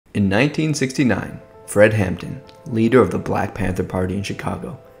In 1969, Fred Hampton, leader of the Black Panther Party in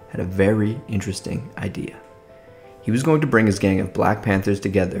Chicago, had a very interesting idea. He was going to bring his gang of Black Panthers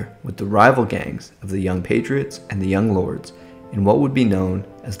together with the rival gangs of the Young Patriots and the Young Lords in what would be known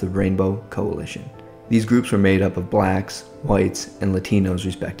as the Rainbow Coalition. These groups were made up of blacks, whites, and Latinos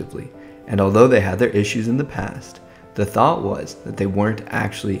respectively, and although they had their issues in the past, the thought was that they weren't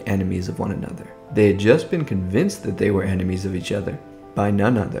actually enemies of one another. They had just been convinced that they were enemies of each other by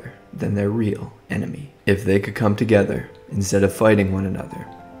none other than their real enemy. If they could come together instead of fighting one another,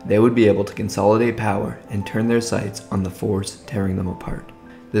 they would be able to consolidate power and turn their sights on the force tearing them apart.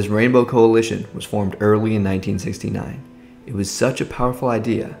 This Rainbow Coalition was formed early in 1969. It was such a powerful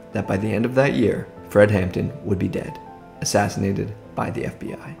idea that by the end of that year, Fred Hampton would be dead, assassinated by the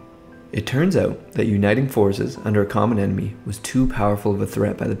FBI. It turns out that uniting forces under a common enemy was too powerful of a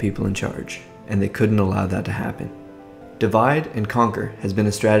threat by the people in charge, and they couldn't allow that to happen. Divide and conquer has been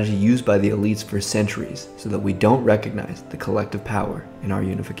a strategy used by the elites for centuries so that we don't recognize the collective power in our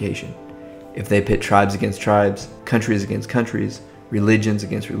unification. If they pit tribes against tribes, countries against countries, religions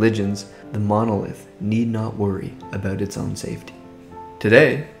against religions, the monolith need not worry about its own safety.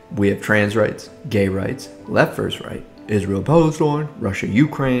 Today, we have trans rights, gay rights, left first right, Israel-Palestine,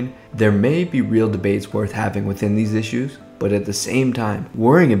 Russia-Ukraine. There may be real debates worth having within these issues, but at the same time,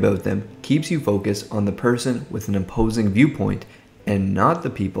 worrying about them keeps you focused on the person with an opposing viewpoint and not the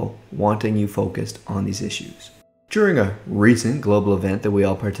people wanting you focused on these issues. During a recent global event that we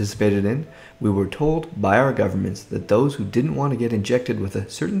all participated in, we were told by our governments that those who didn't want to get injected with a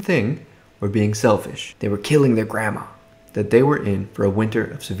certain thing were being selfish. They were killing their grandma. That they were in for a winter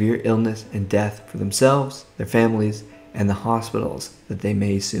of severe illness and death for themselves, their families, and the hospitals that they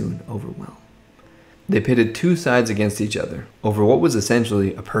may soon overwhelm. They pitted two sides against each other over what was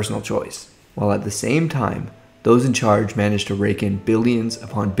essentially a personal choice, while at the same time, those in charge managed to rake in billions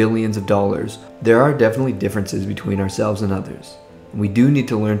upon billions of dollars. There are definitely differences between ourselves and others, and we do need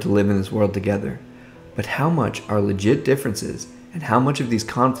to learn to live in this world together. But how much are legit differences, and how much of these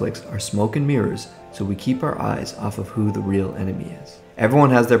conflicts are smoke and mirrors so we keep our eyes off of who the real enemy is?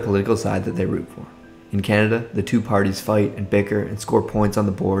 Everyone has their political side that they root for. In Canada, the two parties fight and bicker and score points on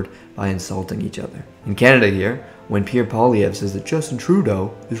the board by insulting each other. In Canada here, when Pierre Poilievre says that Justin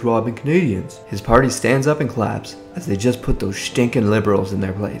Trudeau is robbing Canadians, his party stands up and claps as they just put those stinking liberals in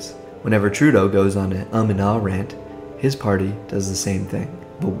their place. Whenever Trudeau goes on an and ah rant, his party does the same thing.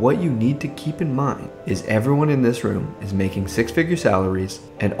 But what you need to keep in mind is everyone in this room is making six-figure salaries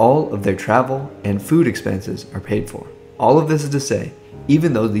and all of their travel and food expenses are paid for. All of this is to say,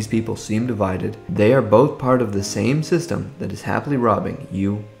 even though these people seem divided, they are both part of the same system that is happily robbing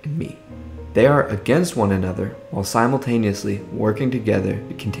you and me. They are against one another while simultaneously working together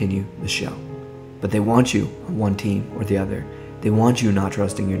to continue the show. But they want you on one team or the other. They want you not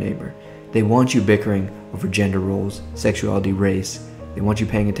trusting your neighbor. They want you bickering over gender roles, sexuality, race. They want you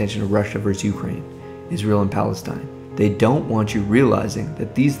paying attention to Russia versus Ukraine, Israel and Palestine. They don't want you realizing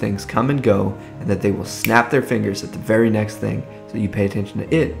that these things come and go and that they will snap their fingers at the very next thing so you pay attention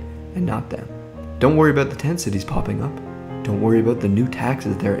to it and not them. Don't worry about the tent cities popping up. Don't worry about the new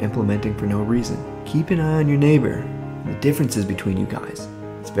taxes they're implementing for no reason. Keep an eye on your neighbor and the differences between you guys.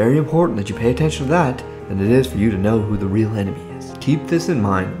 It's very important that you pay attention to that than it is for you to know who the real enemy is. Keep this in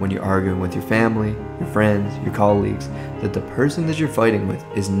mind when you're arguing with your family, your friends, your colleagues, that the person that you're fighting with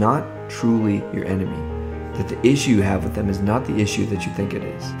is not truly your enemy. That the issue you have with them is not the issue that you think it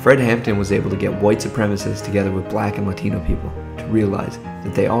is. Fred Hampton was able to get white supremacists together with black and Latino people to realize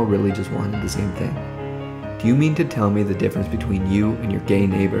that they all really just wanted the same thing. Do you mean to tell me the difference between you and your gay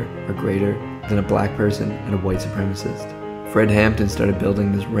neighbor are greater than a black person and a white supremacist? Fred Hampton started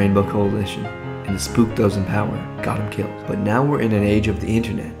building this Rainbow Coalition, and it spooked those in power, got him killed. But now we're in an age of the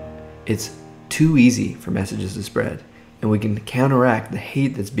internet. It's too easy for messages to spread, and we can counteract the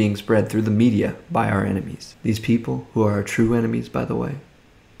hate that's being spread through the media by our enemies. These people, who are our true enemies by the way,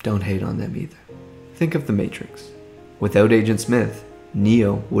 don't hate on them either. Think of the Matrix. Without Agent Smith,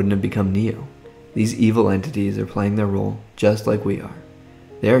 Neo wouldn't have become Neo. These evil entities are playing their role just like we are.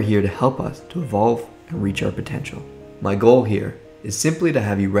 They are here to help us to evolve and reach our potential. My goal here is simply to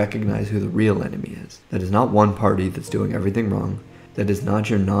have you recognize who the real enemy is. That is not one party that's doing everything wrong. That is not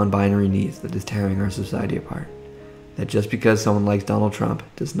your non-binary needs that is tearing our society apart. That just because someone likes Donald Trump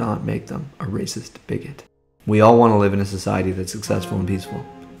does not make them a racist bigot. We all want to live in a society that's successful and peaceful.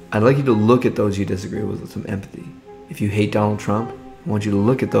 I'd like you to look at those you disagree with some empathy. If you hate Donald Trump, I want you to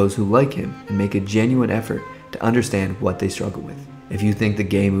look at those who like him and make a genuine effort to understand what they struggle with. If you think the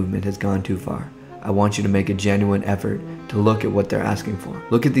gay movement has gone too far, I want you to make a genuine effort to look at what they're asking for.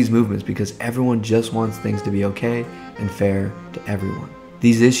 Look at these movements because everyone just wants things to be okay and fair to everyone.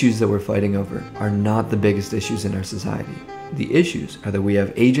 These issues that we're fighting over are not the biggest issues in our society. The issues are that we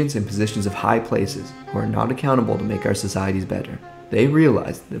have agents in positions of high places who are not accountable to make our societies better. They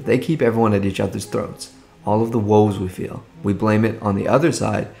realize that if they keep everyone at each other's throats, all of the woes we feel, we blame it on the other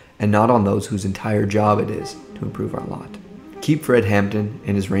side and not on those whose entire job it is to improve our lot. Keep Fred Hampton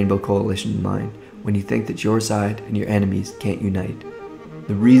and his Rainbow Coalition in mind when you think that your side and your enemies can't unite.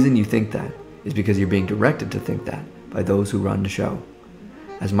 The reason you think that is because you're being directed to think that by those who run the show.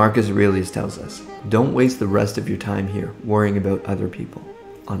 As Marcus Aurelius tells us, don't waste the rest of your time here worrying about other people,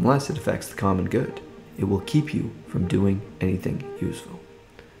 unless it affects the common good. It will keep you from doing anything useful.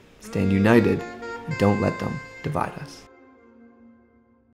 Stand united and don't let them divide us.